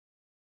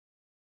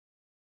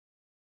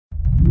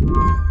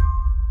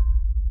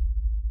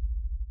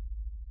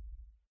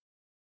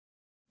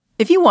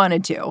If you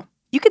wanted to,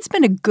 you could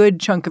spend a good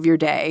chunk of your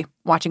day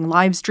watching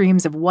live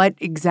streams of what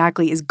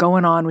exactly is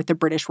going on with the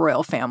British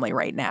royal family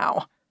right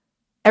now.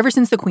 Ever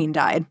since the Queen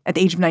died at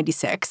the age of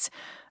 96,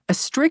 a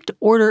strict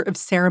order of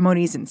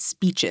ceremonies and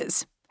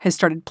speeches has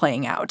started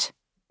playing out.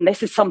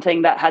 This is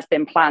something that has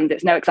been planned,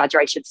 it's no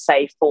exaggeration to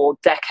say, for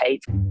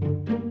decades.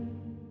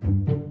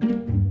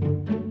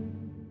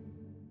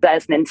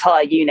 There's an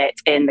entire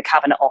unit in the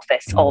Cabinet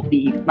Office of the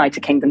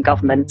United Kingdom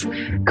government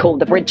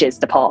called the Bridges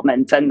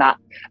Department. And that,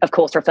 of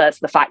course, refers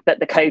to the fact that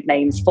the code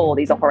names for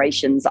these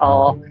operations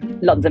are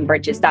London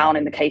Bridges Down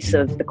in the case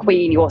of the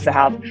Queen. You also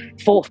have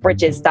Forth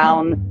Bridges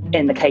Down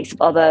in the case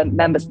of other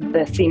members of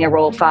the senior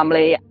royal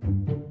family.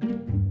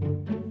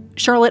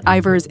 Charlotte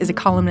Ivers is a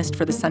columnist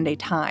for the Sunday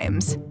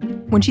Times.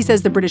 When she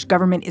says the British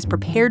government is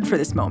prepared for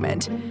this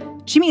moment,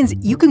 she means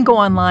you can go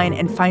online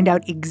and find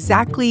out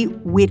exactly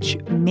which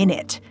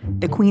minute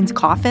the Queen's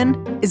coffin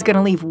is going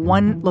to leave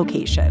one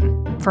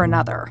location for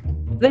another.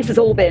 This has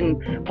all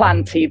been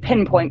planned to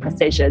pinpoint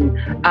precision,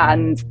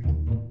 and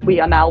we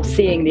are now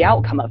seeing the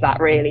outcome of that,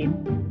 really.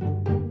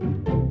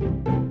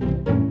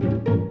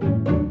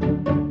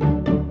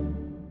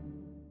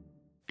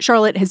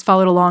 Charlotte has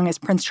followed along as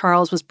Prince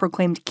Charles was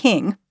proclaimed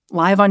king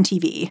live on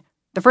TV,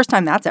 the first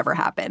time that's ever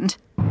happened.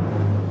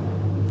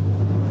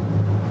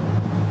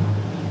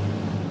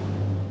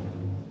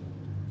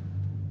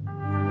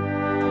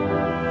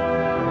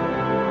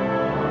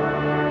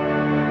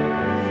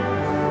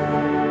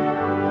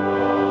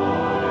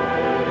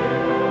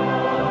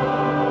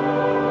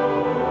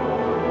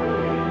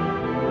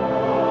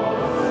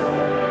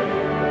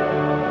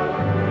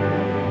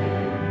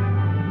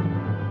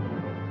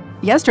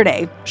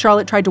 Yesterday,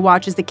 Charlotte tried to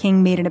watch as the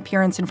king made an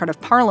appearance in front of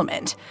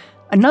Parliament,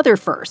 another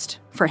first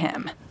for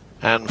him.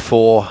 And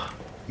for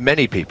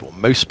many people,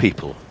 most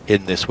people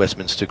in this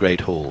Westminster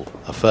Great Hall,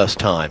 a first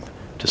time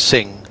to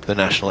sing the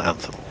national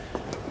anthem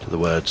to the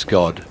words,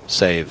 "God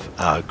save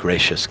our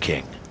gracious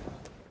king."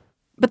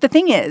 But the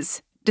thing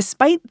is,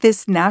 despite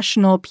this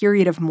national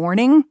period of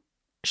mourning,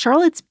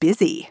 Charlotte's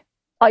busy.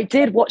 I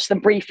did watch them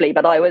briefly,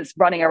 but I was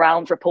running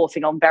around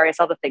reporting on various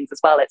other things as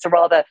well. It's a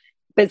rather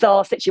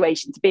bizarre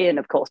situation to be in,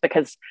 of course,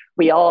 because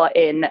we are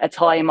in a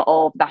time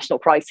of national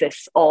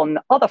crisis on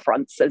other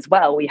fronts as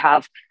well. We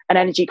have an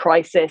energy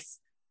crisis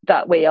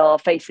that we are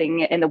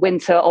facing in the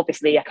winter,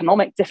 obviously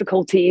economic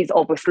difficulties,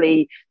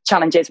 obviously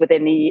challenges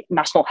within the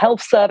National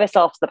Health Service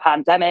after the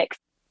pandemic.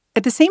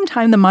 At the same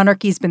time, the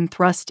monarchy's been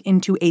thrust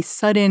into a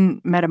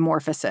sudden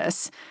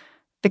metamorphosis.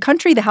 The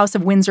country the House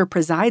of Windsor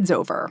presides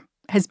over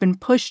has been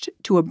pushed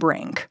to a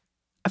brink.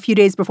 A few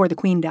days before the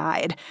Queen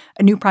died,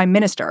 a new prime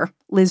minister,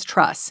 Liz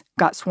Truss,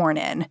 got sworn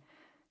in.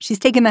 She's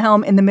taken the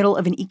helm in the middle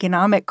of an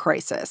economic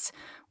crisis,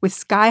 with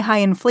sky-high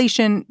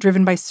inflation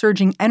driven by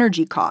surging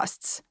energy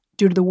costs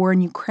due to the war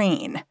in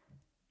Ukraine.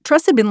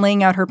 Truss had been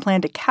laying out her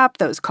plan to cap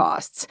those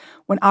costs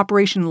when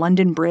Operation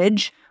London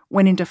Bridge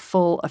went into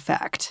full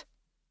effect.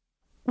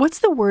 What's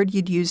the word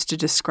you'd use to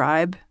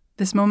describe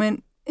this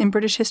moment in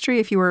British history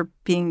if you were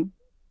being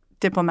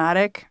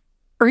diplomatic?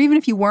 Or even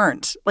if you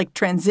weren't, like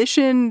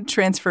transition,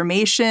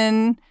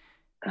 transformation?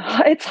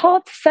 It's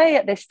hard to say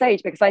at this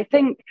stage because I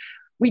think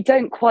we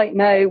don't quite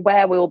know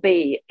where we'll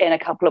be in a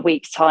couple of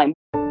weeks' time.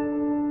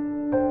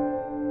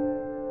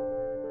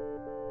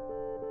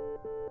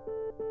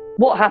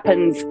 What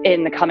happens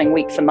in the coming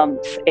weeks and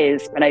months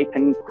is an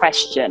open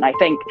question. I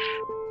think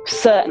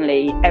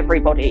certainly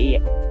everybody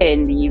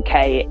in the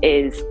UK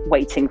is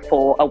waiting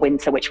for a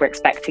winter which we're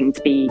expecting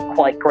to be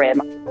quite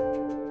grim.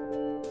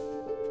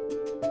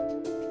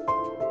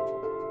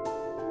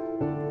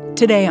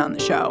 Today on the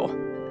show,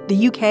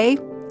 the UK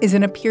is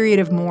in a period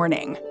of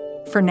mourning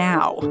for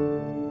now.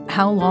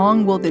 How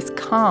long will this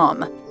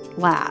calm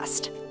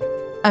last?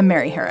 I'm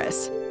Mary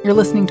Harris. You're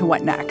listening to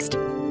What Next?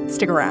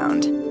 Stick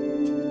around.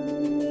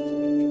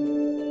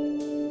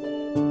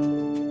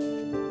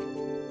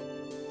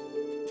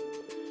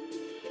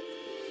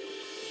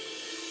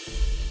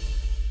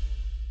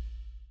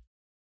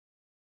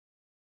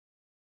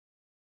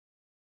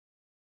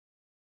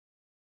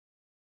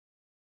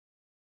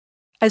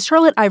 As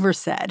Charlotte Ivers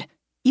said,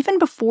 even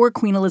before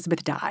Queen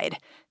Elizabeth died,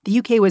 the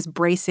UK was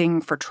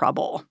bracing for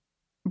trouble.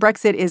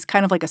 Brexit is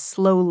kind of like a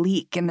slow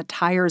leak in the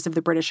tires of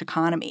the British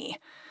economy.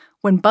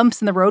 When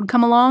bumps in the road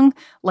come along,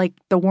 like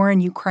the war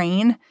in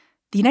Ukraine,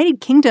 the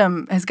United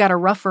Kingdom has got a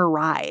rougher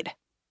ride.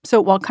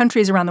 So while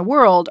countries around the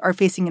world are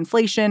facing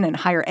inflation and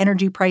higher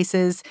energy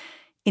prices,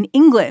 in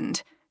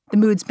England, the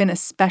mood's been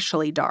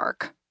especially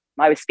dark.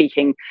 I was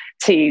speaking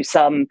to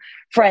some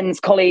friends,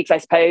 colleagues, I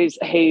suppose,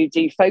 who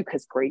do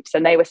focus groups,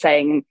 and they were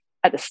saying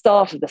at the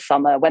start of the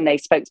summer, when they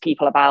spoke to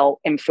people about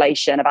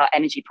inflation, about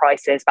energy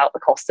prices, about the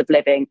cost of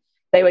living,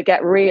 they would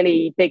get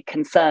really big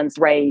concerns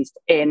raised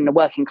in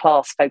working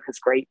class focus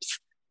groups.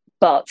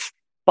 But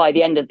by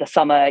the end of the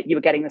summer, you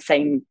were getting the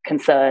same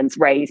concerns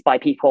raised by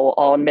people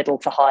on middle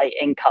to high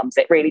incomes.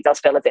 It really does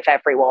feel as if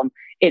everyone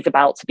is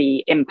about to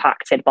be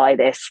impacted by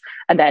this.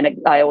 And then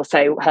I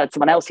also heard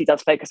someone else who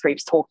does focus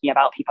groups talking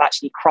about people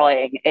actually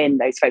crying in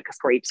those focus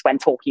groups when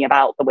talking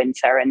about the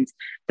winter and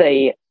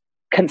the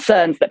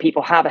concerns that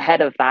people have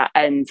ahead of that.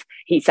 And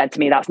he said to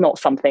me that's not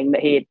something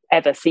that he had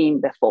ever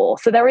seen before.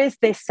 So there is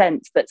this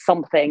sense that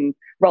something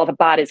rather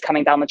bad is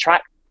coming down the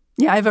track.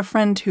 Yeah, I have a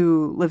friend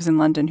who lives in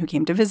London who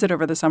came to visit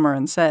over the summer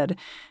and said,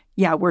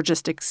 yeah,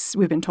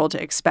 we've been told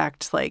to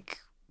expect like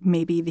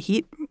maybe the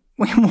heat,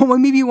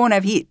 maybe you won't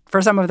have heat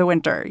for some of the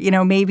winter.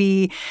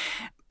 Maybe,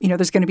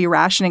 there's going to be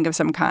rationing of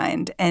some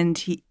kind. And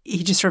he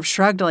just sort of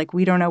shrugged like,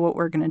 we don't know what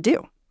we're going to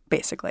do,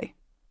 basically.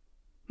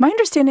 My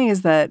understanding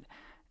is that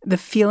the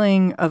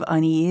feeling of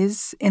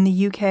unease in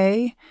the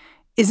UK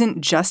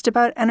isn't just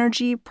about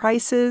energy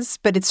prices,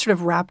 but it's sort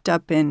of wrapped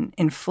up in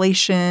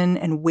inflation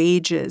and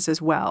wages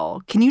as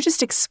well. Can you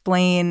just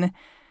explain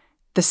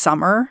the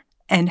summer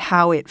and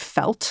how it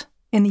felt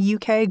in the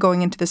UK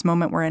going into this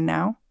moment we're in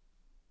now?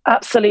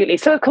 Absolutely.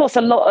 So, of course,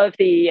 a lot of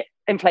the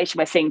inflation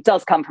we're seeing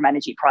does come from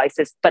energy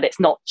prices, but it's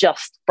not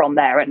just from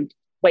there. And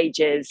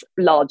wages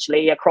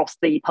largely across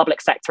the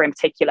public sector in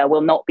particular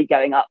will not be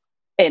going up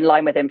in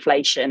line with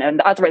inflation.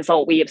 And as a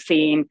result, we have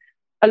seen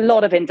a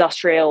lot of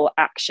industrial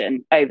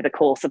action over the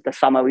course of the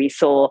summer. We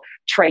saw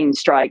train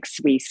strikes.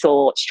 We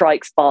saw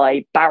strikes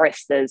by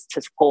barristers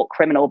to support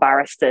criminal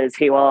barristers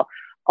who are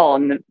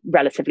on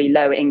relatively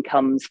low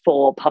incomes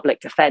for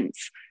public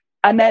defence.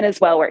 And then as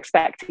well, we're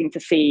expecting to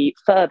see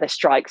further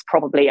strikes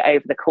probably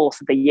over the course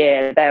of the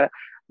year. There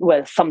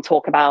was some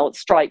talk about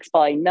strikes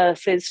by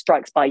nurses,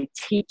 strikes by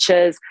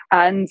teachers.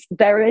 And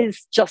there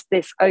is just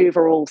this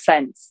overall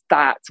sense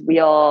that we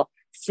are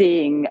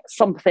seeing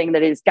something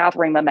that is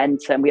gathering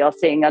momentum. We are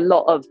seeing a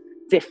lot of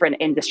different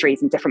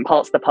industries in different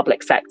parts of the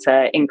public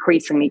sector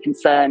increasingly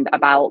concerned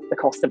about the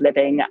cost of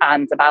living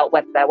and about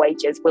whether their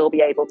wages will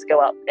be able to go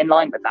up in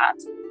line with that.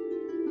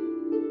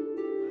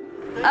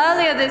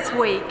 Earlier this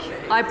week,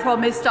 I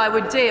promised I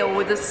would deal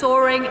with the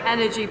soaring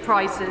energy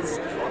prices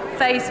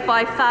faced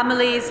by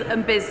families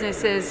and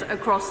businesses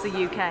across the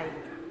UK.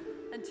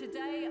 And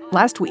today,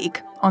 last week,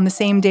 on the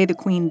same day the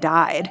Queen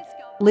died,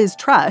 Liz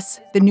Truss,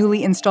 the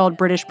newly installed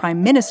British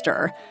Prime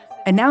Minister,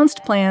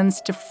 announced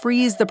plans to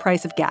freeze the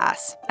price of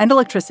gas and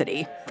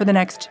electricity for the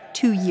next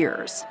 2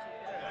 years.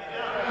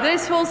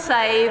 This will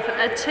save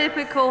a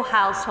typical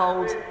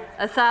household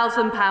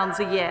 £1,000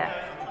 a year.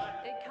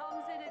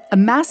 A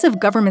massive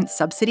government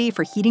subsidy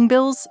for heating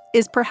bills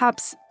is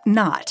perhaps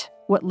not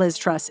what Liz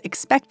Truss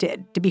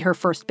expected to be her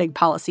first big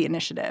policy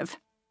initiative.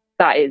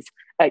 That is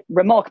a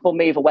remarkable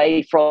move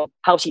away from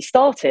how she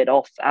started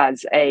off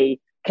as a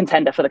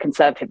contender for the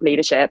Conservative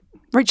leadership.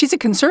 Right, she's a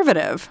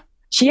conservative.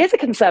 She is a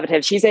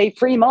conservative. She's a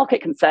free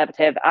market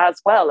conservative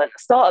as well. At the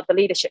start of the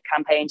leadership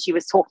campaign, she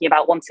was talking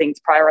about wanting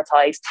to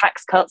prioritise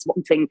tax cuts,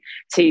 wanting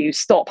to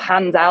stop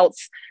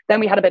handouts. Then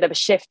we had a bit of a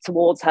shift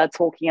towards her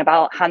talking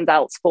about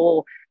handouts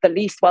for the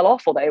least well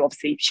off, although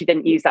obviously she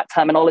didn't use that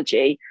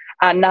terminology.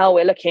 And now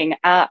we're looking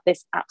at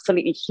this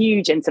absolutely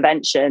huge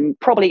intervention,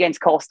 probably going to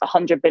cost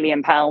 £100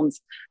 billion,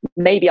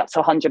 maybe up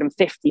to £150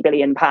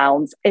 billion,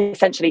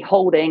 essentially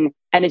holding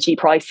energy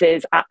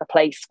prices at the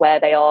place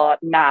where they are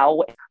now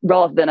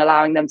rather than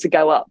allowing them to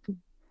go up.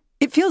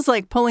 It feels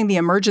like pulling the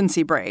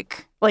emergency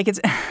brake. Like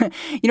it's,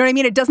 you know what I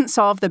mean? It doesn't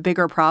solve the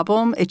bigger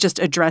problem. It just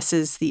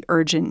addresses the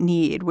urgent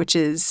need, which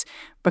is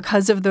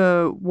because of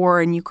the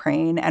war in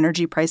Ukraine,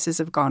 energy prices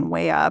have gone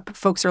way up.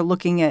 Folks are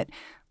looking at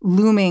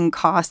looming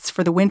costs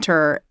for the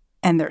winter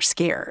and they're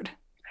scared.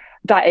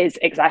 That is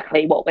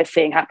exactly what we're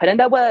seeing happen. And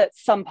there were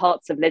some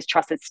parts of Liz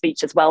Truss's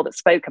speech as well that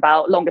spoke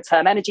about longer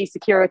term energy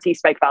security,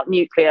 spoke about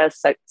nuclear,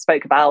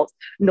 spoke about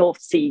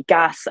North Sea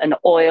gas and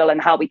oil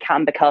and how we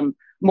can become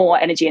more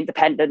energy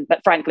independent.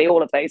 But frankly,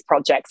 all of those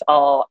projects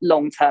are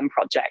long-term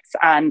projects.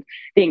 And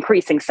the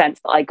increasing sense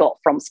that I got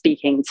from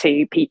speaking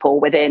to people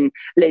within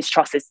Liz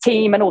Truss's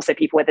team and also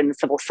people within the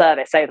civil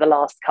service over the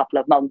last couple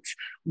of months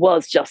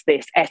was just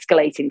this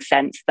escalating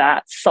sense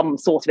that some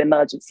sort of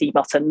emergency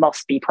button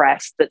must be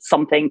pressed, that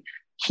something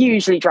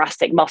hugely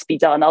drastic must be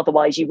done.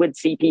 Otherwise, you would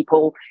see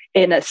people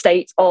in a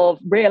state of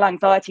real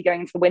anxiety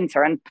going into the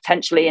winter and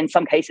potentially, in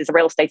some cases, a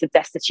real state of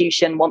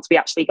destitution once we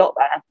actually got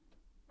there.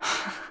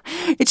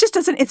 It just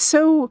doesn't, it's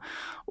so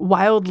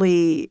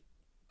wildly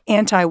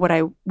anti what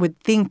I would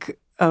think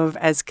of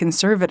as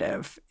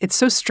conservative. It's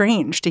so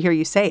strange to hear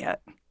you say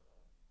it.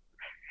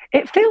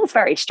 It feels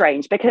very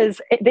strange because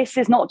this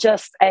is not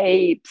just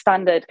a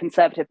standard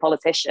conservative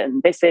politician.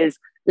 This is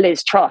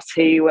Liz Truss,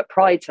 who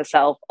prides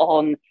herself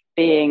on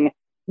being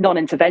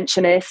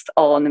non-interventionist,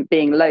 on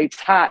being low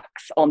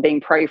tax, on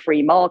being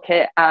pro-free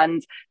market.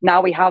 And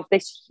now we have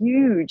this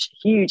huge,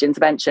 huge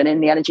intervention in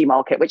the energy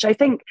market, which I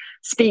think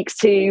speaks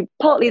to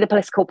partly the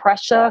political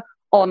pressure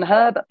on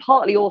her, but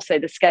partly also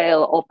the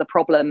scale of the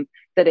problem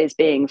that is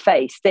being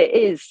faced. It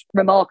is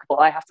remarkable,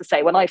 I have to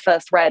say. When I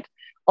first read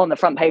on the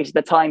front page of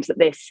the Times that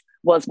this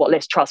was what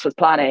Liz Truss was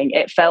planning,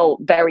 it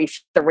felt very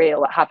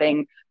surreal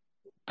having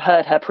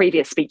heard her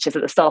previous speeches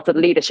at the start of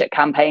the leadership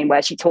campaign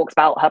where she talks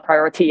about her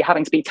priority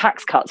having to be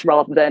tax cuts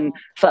rather than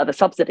further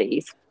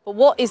subsidies. But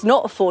what is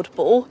not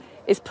affordable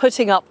is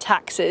putting up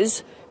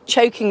taxes,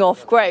 choking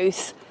off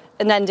growth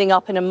and ending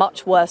up in a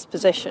much worse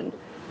position.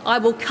 I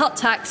will cut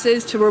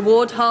taxes to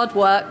reward hard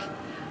work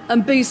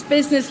and boost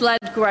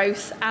business-led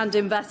growth and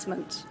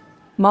investment.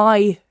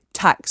 My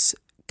tax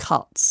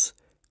cuts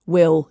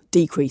will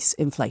decrease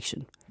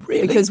inflation.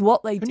 Really? Because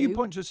what they Can do... you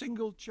point to a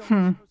single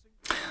job?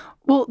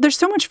 Well, there's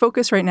so much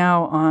focus right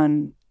now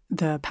on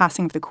the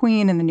passing of the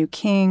Queen and the new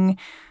king,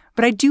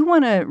 but I do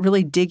want to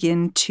really dig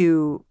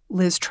into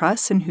Liz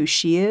Truss and who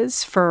she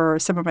is for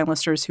some of my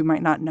listeners who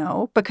might not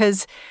know,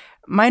 because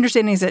my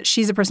understanding is that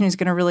she's a person who's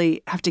going to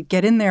really have to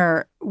get in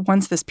there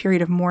once this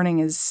period of mourning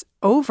is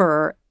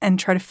over and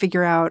try to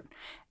figure out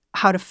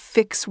how to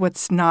fix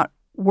what's not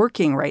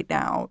working right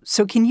now.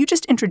 So can you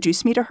just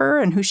introduce me to her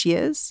and who she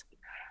is?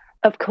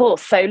 Of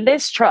course. So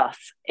Liz Truss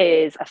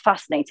is a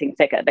fascinating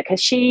figure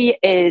because she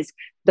is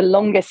the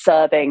longest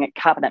serving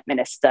cabinet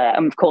minister.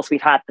 And of course,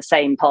 we've had the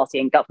same party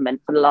in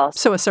government for the last...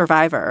 So a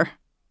survivor.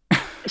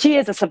 She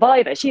is a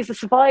survivor. She's a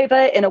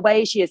survivor. In a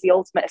way, she is the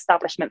ultimate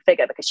establishment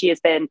figure because she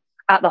has been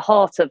at the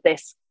heart of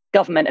this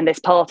government and this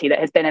party that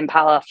has been in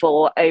power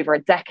for over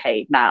a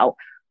decade now.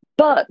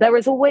 But there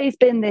has always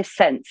been this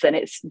sense, and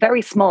it's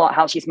very smart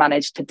how she's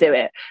managed to do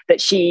it, that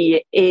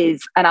she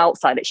is an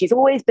outsider. She's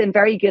always been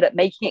very good at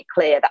making it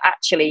clear that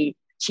actually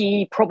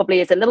she probably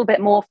is a little bit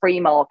more free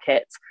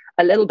market,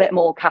 a little bit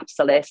more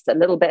capitalist, a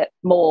little bit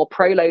more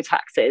pro-low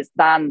taxes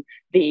than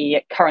the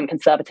current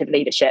Conservative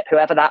leadership,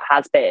 whoever that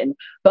has been,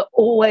 but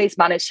always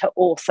managed to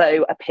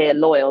also appear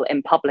loyal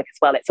in public as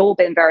well. It's all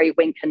been very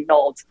wink and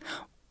nod.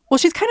 Well,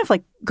 she's kind of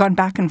like gone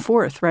back and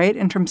forth, right,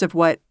 in terms of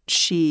what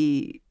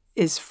she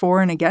is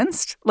for and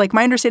against. Like,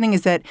 my understanding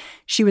is that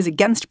she was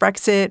against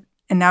Brexit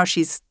and now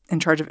she's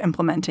in charge of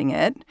implementing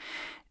it,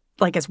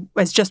 like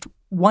as just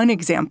one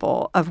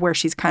example of where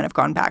she's kind of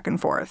gone back and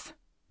forth.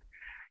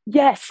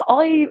 Yes,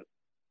 I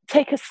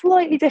take a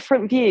slightly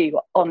different view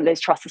on Liz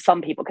Truss to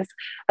some people, because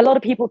a lot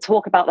of people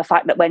talk about the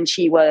fact that when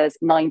she was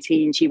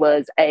 19, she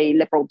was a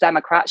Liberal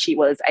Democrat, she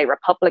was a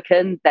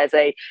Republican. There's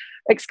a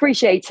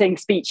excruciating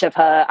speech of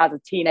her as a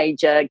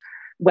teenager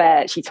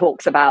where she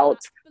talks about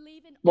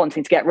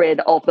wanting to get rid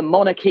of the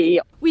monarchy.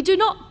 We do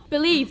not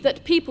believe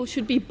that people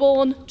should be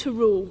born to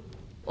rule,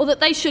 or that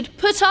they should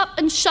put up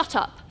and shut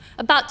up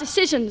about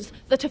decisions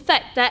that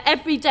affect their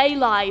everyday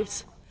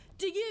lives.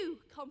 Do you,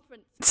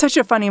 conference? Such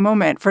a funny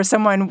moment for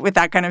someone with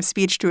that kind of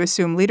speech to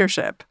assume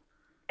leadership.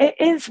 It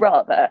is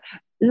rather.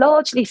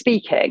 Largely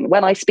speaking,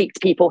 when I speak to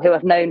people who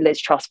have known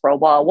Liz Truss for a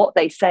while, what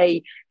they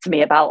say to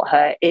me about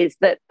her is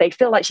that they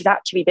feel like she's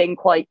actually been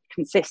quite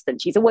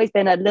consistent. She's always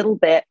been a little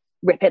bit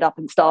rip it up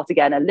and start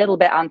again, a little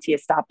bit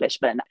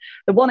anti-establishment.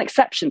 The one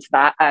exception to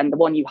that, and the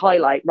one you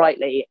highlight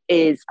rightly,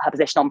 is her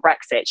position on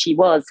Brexit. She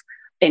was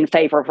in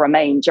favour of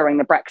Remain during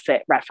the Brexit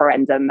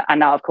referendum, and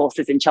now, of course,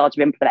 is in charge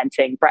of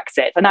implementing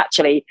Brexit, and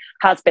actually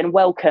has been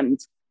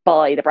welcomed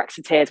by the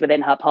Brexiteers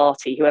within her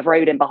party, who have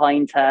rode in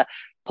behind her,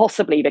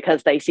 possibly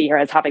because they see her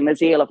as having the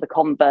zeal of the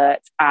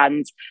convert.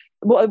 And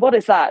what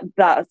is that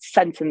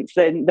sentence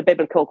in the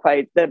biblical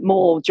quote, that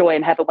more joy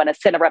in heaven when a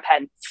sinner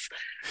repents?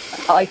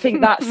 I think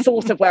that's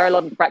sort of where a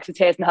lot of the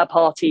Brexiteers in her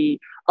party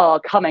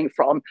are coming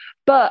from.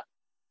 But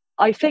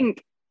I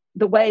think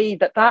the way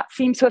that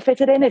seems to have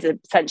fitted in is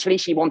essentially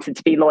she wanted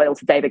to be loyal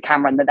to David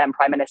Cameron, the then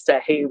Prime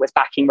Minister, who was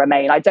backing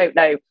Remain. I don't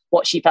know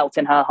what she felt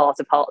in her heart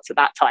of hearts at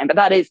that time, but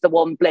that is the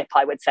one blip,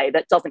 I would say,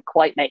 that doesn't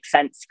quite make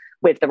sense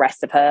with the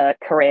rest of her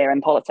career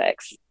in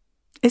politics.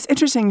 It's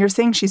interesting. You're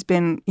saying she's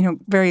been,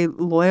 very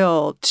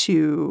loyal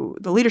to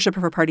the leadership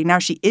of her party. Now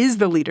she is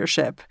the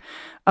leadership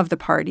of the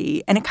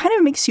party. And it kind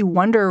of makes you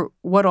wonder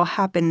what'll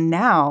happen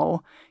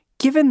now,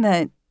 given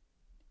that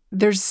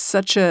there's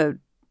such a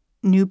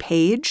new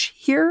page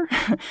here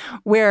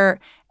where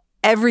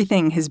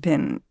everything has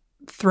been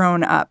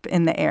thrown up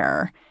in the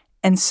air.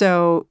 And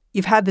so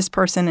you've had this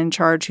person in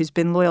charge who's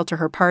been loyal to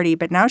her party,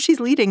 but now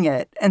she's leading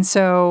it. And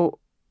so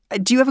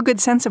do you have a good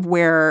sense of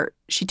where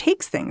she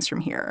takes things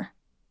from here?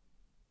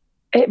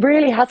 It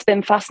really has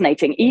been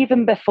fascinating.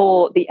 Even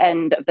before the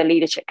end of the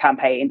leadership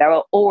campaign, there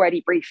are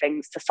already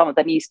briefings to some of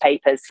the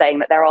newspapers saying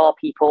that there are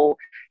people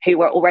who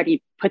were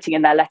already putting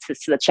in their letters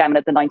to the chairman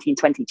of the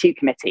 1922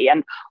 committee.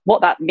 And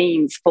what that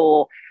means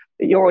for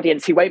your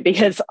audience who won't be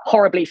as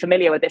horribly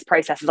familiar with this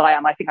process as I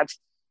am, I think I've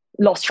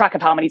lost track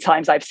of how many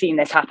times I've seen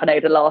this happen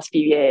over the last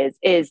few years,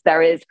 is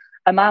there is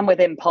a man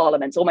within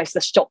Parliament, almost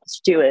the shop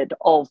steward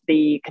of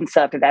the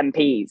Conservative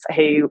MPs,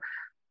 who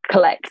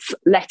collects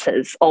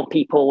letters of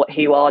people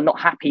who are not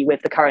happy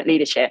with the current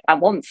leadership. And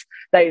once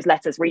those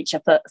letters reach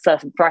a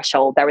certain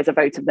threshold, there is a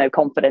vote of no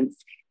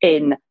confidence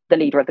in the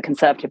leader of the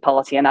Conservative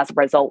Party, and as a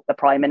result, the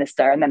Prime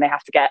Minister. And then they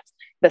have to get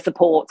the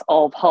support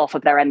of half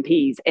of their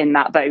MPs in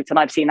that vote. And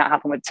I've seen that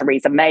happen with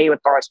Theresa May,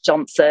 with Boris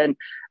Johnson.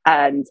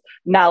 And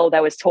now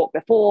there was talk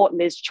before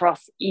Liz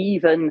Truss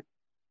even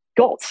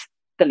got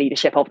the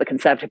leadership of the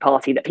Conservative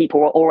Party that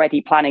people were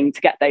already planning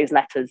to get those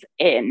letters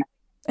in.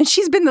 And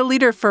she's been the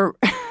leader for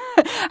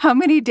How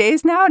many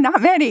days now?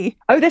 Not many.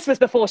 Oh, this was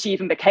before she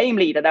even became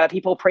leader. There were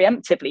people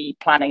preemptively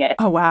planning it.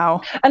 Oh,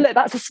 wow. And look,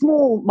 that's a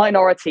small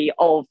minority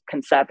of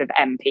Conservative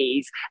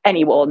MPs.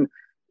 Anyone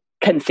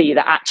can see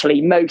that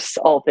actually most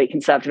of the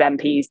Conservative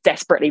MPs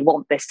desperately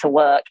want this to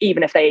work.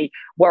 Even if they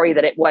worry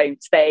that it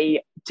won't,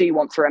 they do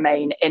want to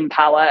remain in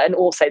power. And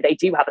also they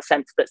do have a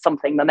sense that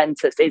something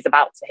momentous is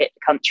about to hit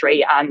the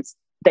country, and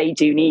they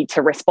do need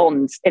to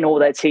respond in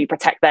order to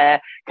protect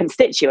their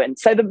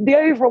constituents. So the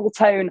overall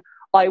tone,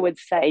 I would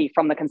say,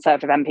 from the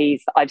Conservative MPs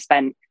that I've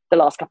spent the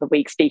last couple of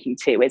weeks speaking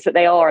to, is that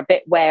they are a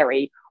bit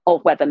wary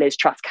of whether Liz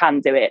Truss can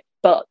do it,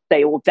 but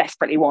they all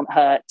desperately want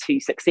her to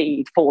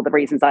succeed for the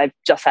reasons I've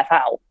just set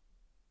out.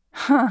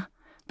 Huh.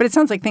 But it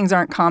sounds like things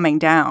aren't calming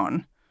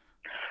down.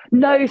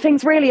 No,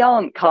 things really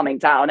aren't calming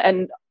down.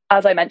 And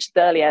as I mentioned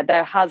earlier,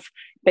 there has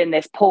been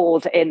this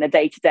pause in the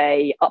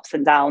day-to-day ups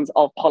and downs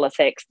of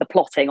politics. The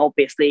plotting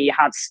obviously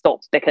has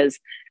stopped because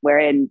we're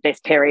in this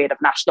period of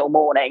national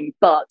mourning.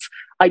 But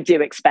I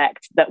do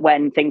expect that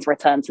when things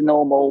return to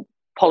normal,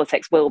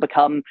 politics will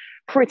become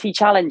pretty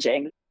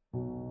challenging.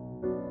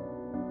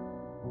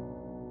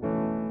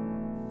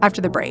 After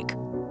the break,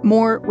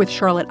 more with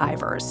Charlotte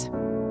Ivers.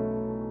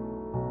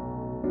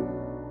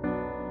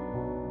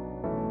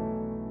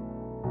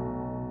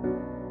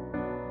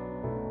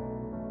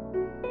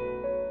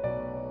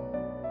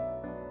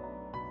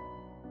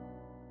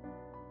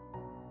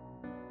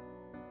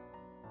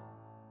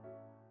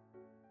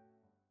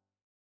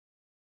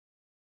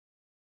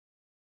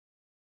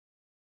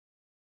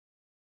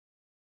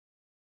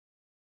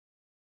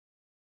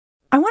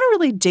 I want to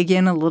really dig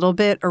in a little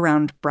bit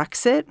around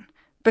Brexit,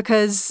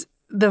 because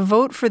the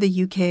vote for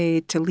the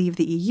UK to leave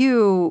the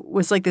EU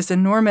was like this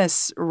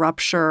enormous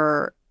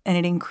rupture, and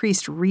it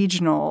increased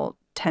regional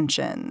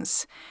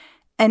tensions.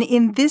 And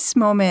in this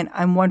moment,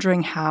 I'm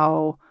wondering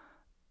how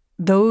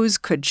those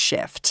could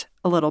shift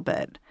a little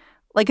bit.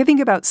 Like, I think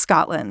about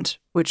Scotland,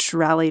 which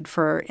rallied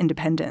for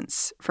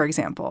independence, for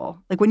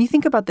example. Like, when you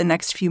think about the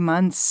next few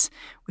months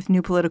with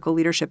new political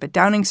leadership at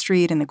Downing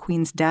Street and the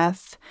Queen's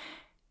death,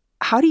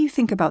 how do you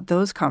think about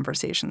those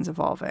conversations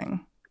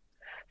evolving?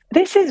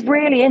 This is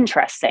really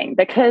interesting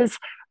because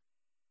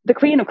the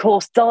Queen, of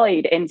course,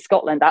 died in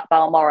Scotland at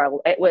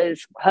Balmoral. It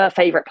was her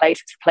favourite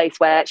place. It's a place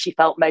where she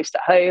felt most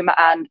at home.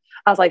 And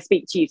as I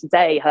speak to you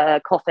today, her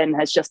coffin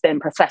has just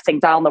been processing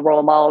down the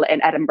Royal Mile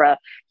in Edinburgh.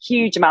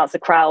 Huge amounts of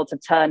crowds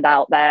have turned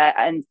out there,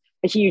 and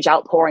a huge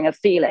outpouring of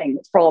feeling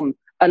from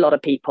a lot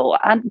of people.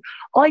 And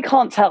I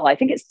can't tell. I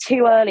think it's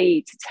too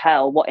early to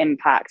tell what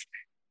impact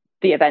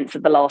the events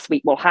of the last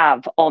week will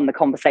have on the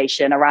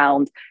conversation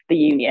around the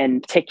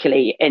union,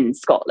 particularly in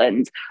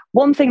Scotland.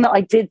 One thing that I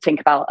did think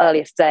about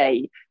earlier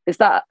today is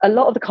that a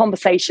lot of the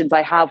conversations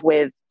I have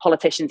with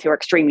politicians who are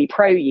extremely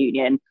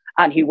pro-union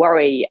and who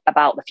worry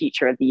about the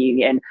future of the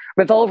union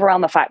revolve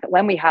around the fact that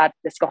when we had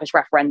the Scottish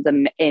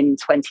referendum in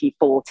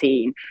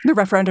 2014... The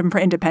referendum for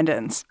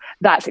independence.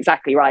 That's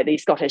exactly right, the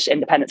Scottish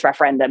independence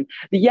referendum.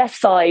 The yes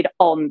side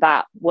on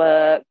that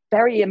were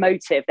very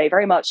emotive. They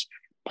very much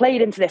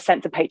played into this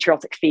sense of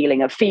patriotic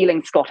feeling, of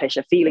feeling Scottish,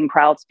 of feeling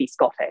proud to be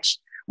Scottish.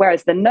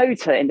 Whereas the no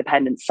to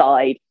independence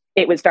side,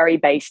 it was very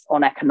based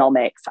on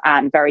economics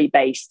and very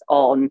based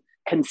on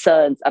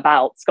concerns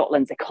about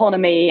Scotland's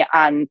economy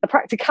and the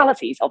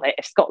practicalities of it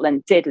if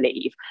Scotland did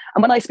leave.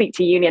 And when I speak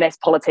to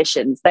unionist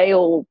politicians, they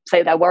all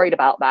say they're worried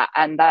about that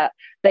and that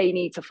they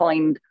need to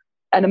find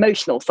an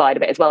emotional side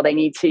of it as well. They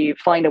need to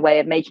find a way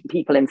of making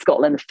people in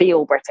Scotland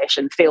feel British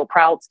and feel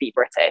proud to be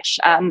British.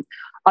 And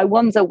I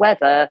wonder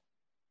whether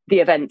the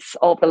events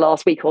of the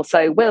last week or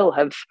so will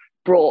have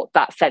brought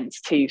that sense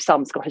to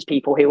some Scottish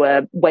people who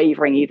were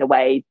wavering either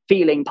way.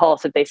 Feeling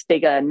part of this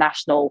bigger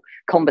national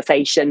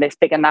conversation, this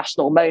bigger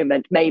national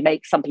moment may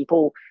make some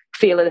people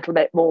feel a little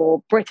bit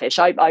more British.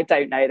 I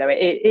don't know, though.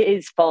 It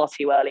is far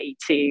too early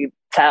to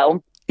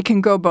tell. It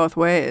can go both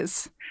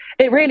ways.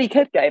 It really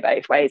could go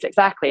both ways,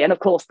 exactly. And of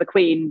course, the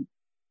Queen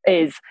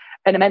is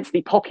an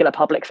immensely popular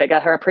public figure.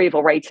 Her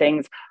approval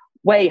ratings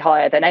way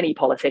higher than any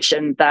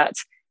politician that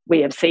we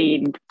have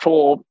seen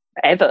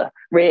forever,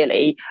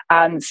 really.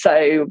 And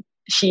so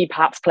she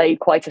perhaps played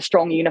quite a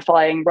strong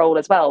unifying role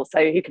as well.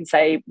 So who can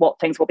say what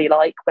things will be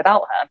like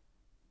without her?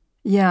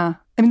 Yeah.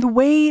 I mean, the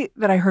way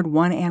that I heard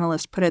one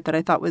analyst put it that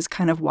I thought was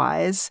kind of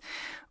wise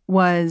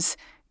was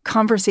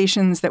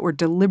conversations that were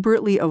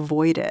deliberately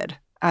avoided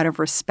out of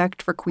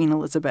respect for Queen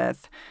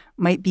Elizabeth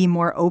might be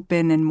more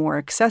open and more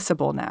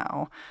accessible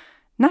now.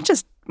 Not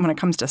just when it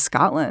comes to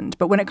Scotland,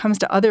 but when it comes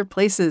to other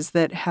places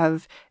that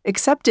have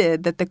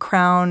accepted that the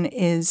crown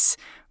is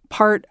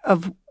part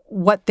of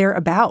what they're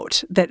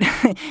about, that,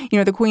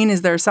 the Queen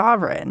is their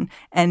sovereign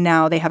and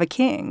now they have a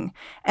king.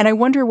 And I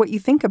wonder what you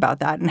think about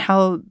that and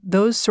how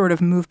those sort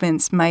of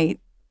movements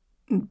might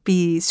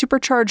be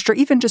supercharged or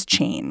even just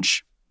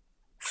change.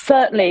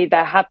 Certainly,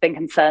 there have been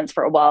concerns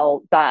for a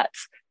while that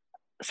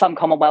some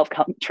Commonwealth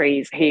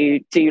countries who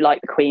do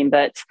like the Queen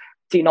but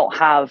do not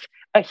have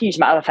a huge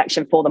amount of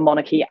affection for the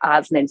monarchy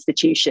as an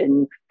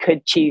institution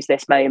could choose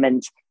this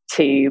moment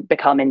to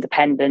become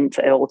independent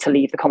or to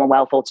leave the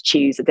Commonwealth or to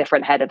choose a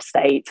different head of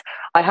state.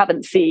 I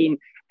haven't seen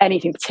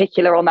anything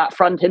particular on that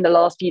front in the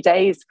last few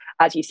days.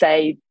 As you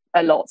say,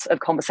 a lot of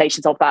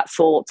conversations of that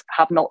sort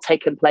have not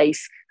taken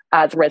place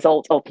as a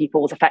result of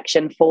people's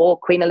affection for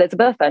Queen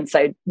Elizabeth. And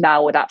so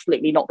now would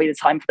absolutely not be the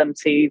time for them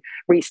to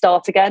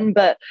restart again.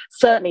 But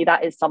certainly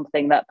that is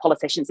something that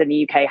politicians in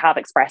the UK have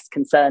expressed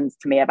concerns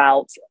to me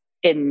about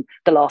in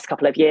the last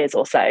couple of years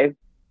or so.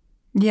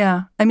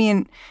 Yeah. I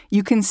mean,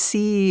 you can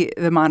see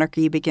the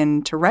monarchy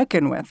begin to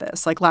reckon with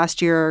this. Like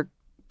last year,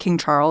 King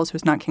Charles,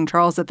 who's not King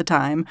Charles at the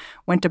time,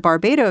 went to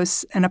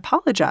Barbados and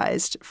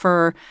apologized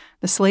for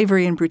the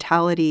slavery and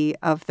brutality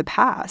of the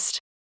past.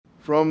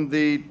 From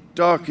the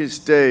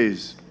darkest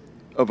days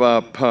of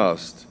our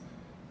past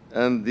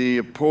and the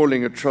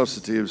appalling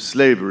atrocity of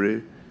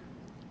slavery,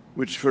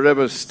 which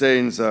forever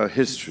stains our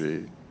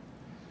history,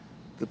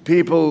 the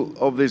people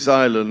of this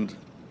island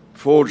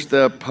forged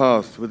their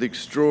path with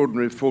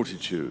extraordinary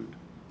fortitude.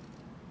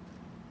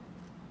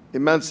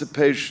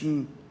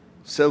 Emancipation,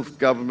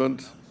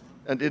 self-government,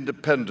 and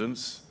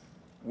independence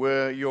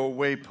were your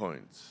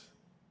waypoints.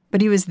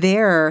 But he was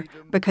there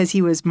because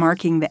he was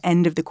marking the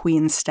end of the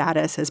Queen's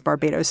status as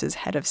Barbados's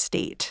head of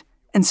state.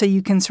 And so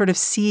you can sort of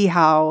see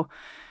how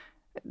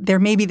there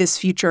may be this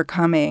future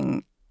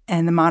coming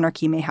and the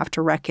monarchy may have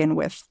to reckon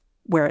with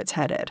where it's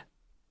headed.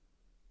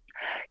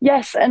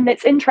 Yes, and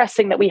it's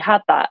interesting that we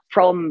had that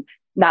from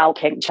now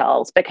King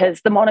Charles,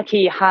 because the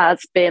monarchy has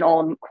been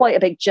on quite a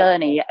big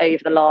journey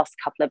over the last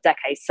couple of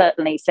decades,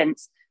 certainly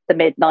since the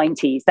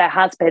mid-90s. There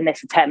has been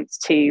this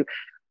attempt to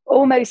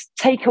almost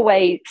take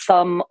away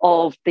some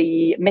of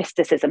the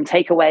mysticism,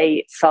 take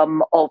away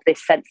some of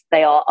this sense that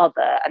they are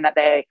other and that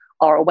they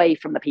are away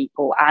from the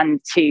people,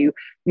 and to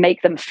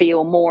make them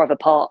feel more of a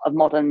part of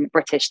modern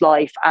British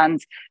life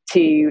and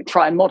to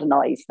try and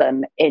modernise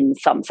them in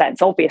some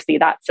sense. Obviously,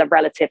 that's a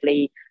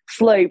relatively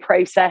slow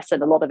process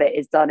and a lot of it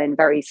is done in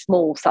very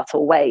small,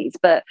 subtle ways.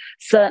 But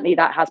certainly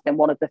that has been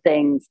one of the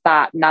things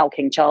that now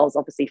King Charles,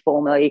 obviously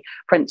formerly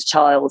Prince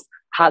Charles,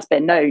 has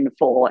been known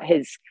for,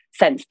 his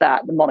sense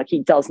that the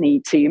monarchy does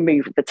need to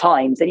move with the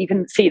times. And you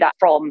can see that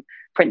from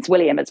Prince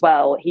William as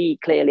well. He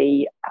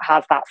clearly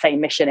has that same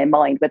mission in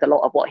mind with a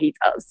lot of what he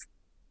does.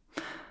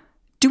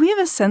 Do we have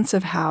a sense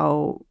of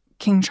how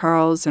King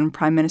Charles and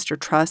Prime Minister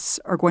Truss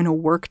are going to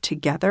work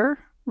together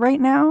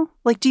right now?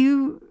 Like, do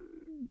you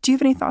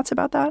have any thoughts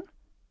about that?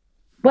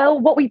 Well,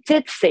 what we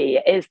did see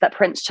is that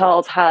Prince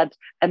Charles had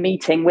a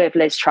meeting with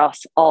Liz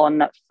Truss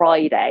on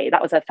Friday.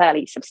 That was a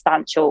fairly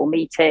substantial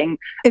meeting.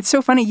 It's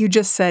so funny you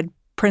just said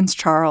Prince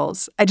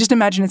Charles. I just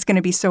imagine it's going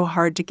to be so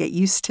hard to get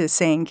used to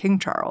saying King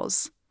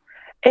Charles.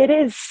 It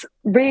is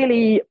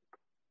really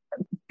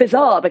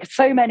bizarre because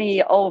so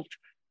many of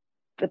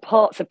the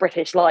parts of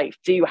British life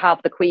do have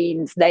the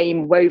Queen's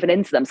name woven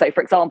into them. So,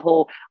 for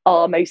example,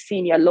 our most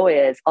senior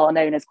lawyers are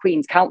known as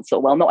Queen's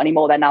Counsel. Well, not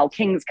anymore. They're now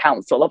King's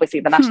Counsel. Obviously,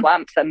 the national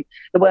anthem,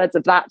 the words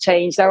of that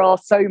change. There are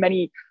so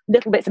many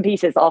little bits and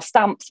pieces. Our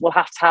stamps will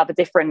have to have a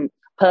different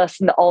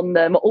person on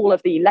them. All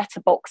of the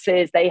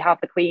letterboxes, they have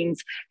the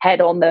Queen's head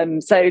on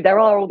them. So there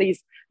are all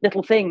these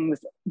little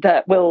things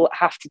that will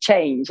have to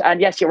change.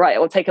 And yes, you're right.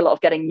 It will take a lot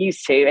of getting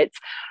used to. It's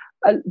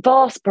a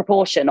vast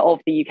proportion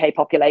of the UK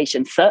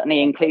population,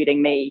 certainly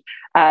including me.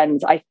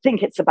 And I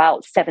think it's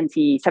about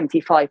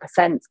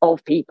 75%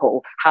 of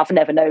people have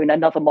never known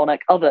another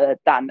monarch other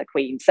than the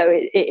Queen. So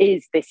it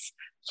is this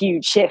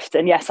huge shift.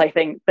 And yes, I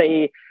think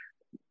the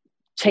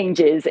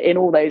changes in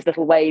all those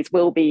little ways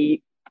will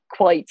be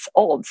quite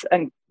odd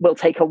and will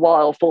take a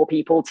while for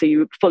people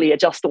to fully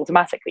adjust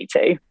automatically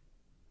to.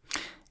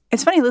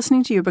 It's funny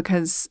listening to you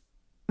because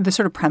the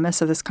sort of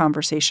premise of this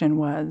conversation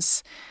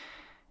was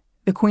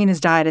the Queen has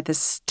died at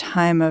this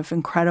time of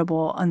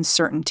incredible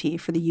uncertainty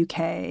for the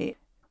UK.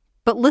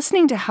 But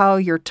listening to how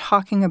you're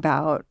talking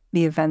about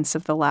the events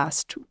of the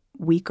last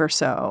week or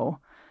so,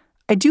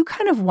 I do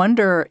kind of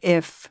wonder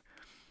if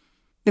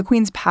the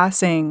Queen's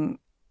passing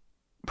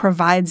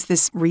provides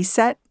this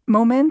reset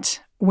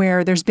moment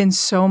where there's been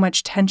so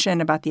much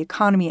tension about the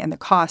economy and the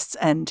costs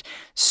and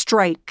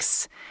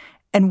strikes,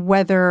 and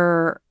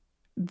whether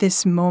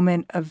this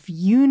moment of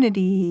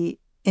unity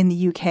in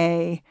the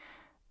UK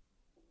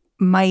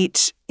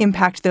might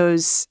impact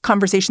those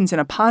conversations in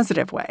a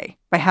positive way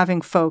by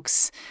having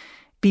folks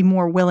be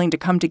more willing to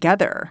come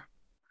together.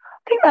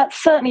 I think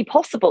that's certainly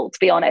possible, to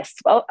be honest.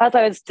 Well, as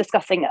I was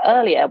discussing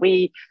earlier,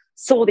 we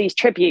saw these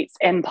tributes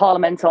in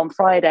Parliament on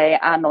Friday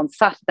and on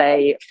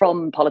Saturday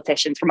from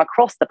politicians from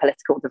across the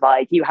political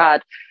divide. You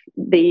had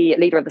the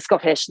leader of the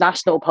Scottish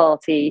National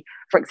Party,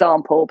 for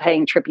example,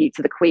 paying tribute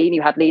to the Queen.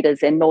 You had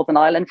leaders in Northern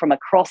Ireland from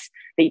across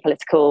the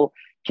political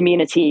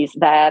communities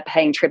there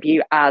paying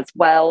tribute as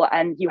well.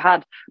 And you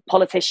had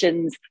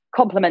politicians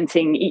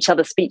complimenting each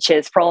other's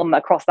speeches from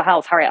across the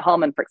House. Harriet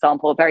Harman, for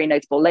example, a very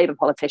notable Labour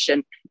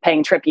politician,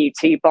 paying tribute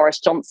to Boris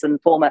Johnson,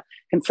 former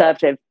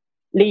Conservative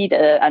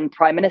leader and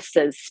Prime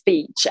Minister's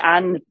speech.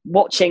 And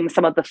watching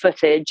some of the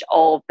footage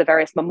of the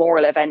various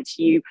memorial events,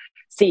 you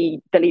see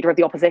the leader of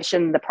the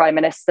opposition, the Prime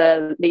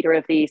Minister, leader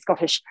of the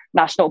Scottish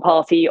National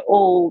Party,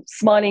 all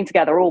smiling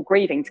together, all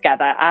grieving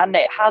together. And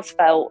it has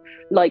felt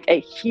like a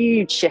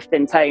huge shift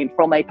in tone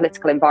from a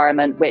political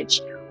environment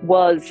which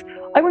was,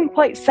 I wouldn't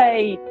quite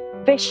say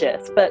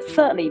vicious, but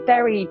certainly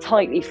very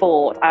tightly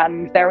fought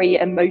and very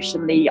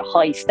emotionally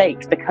high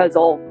stakes because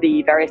of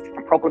the various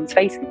different problems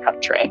facing the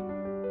country.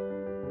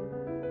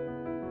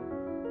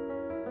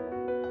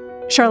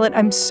 Charlotte,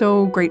 I'm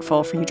so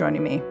grateful for you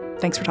joining me.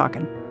 Thanks for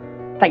talking.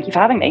 Thank you for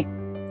having me.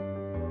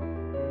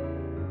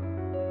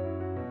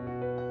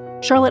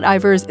 Charlotte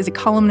Ivers is a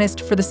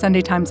columnist for the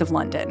Sunday Times of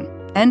London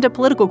and a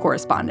political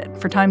correspondent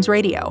for Times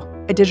Radio,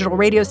 a digital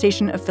radio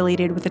station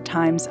affiliated with the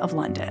Times of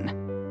London.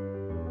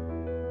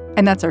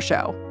 And that's our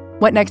show.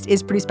 What Next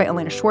is produced by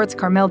Elena Schwartz,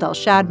 Carmel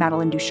Delshad,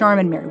 Madeline Ducharme,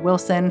 and Mary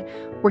Wilson.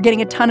 We're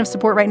getting a ton of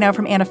support right now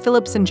from Anna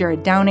Phillips and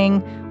Jared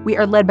Downing. We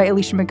are led by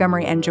Alicia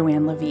Montgomery and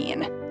Joanne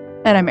Levine.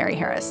 And I'm Mary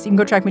Harris. You can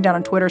go track me down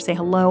on Twitter, say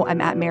hello.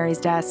 I'm at Mary's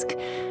Desk.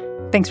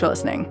 Thanks for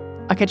listening.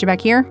 I'll catch you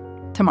back here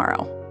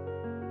tomorrow.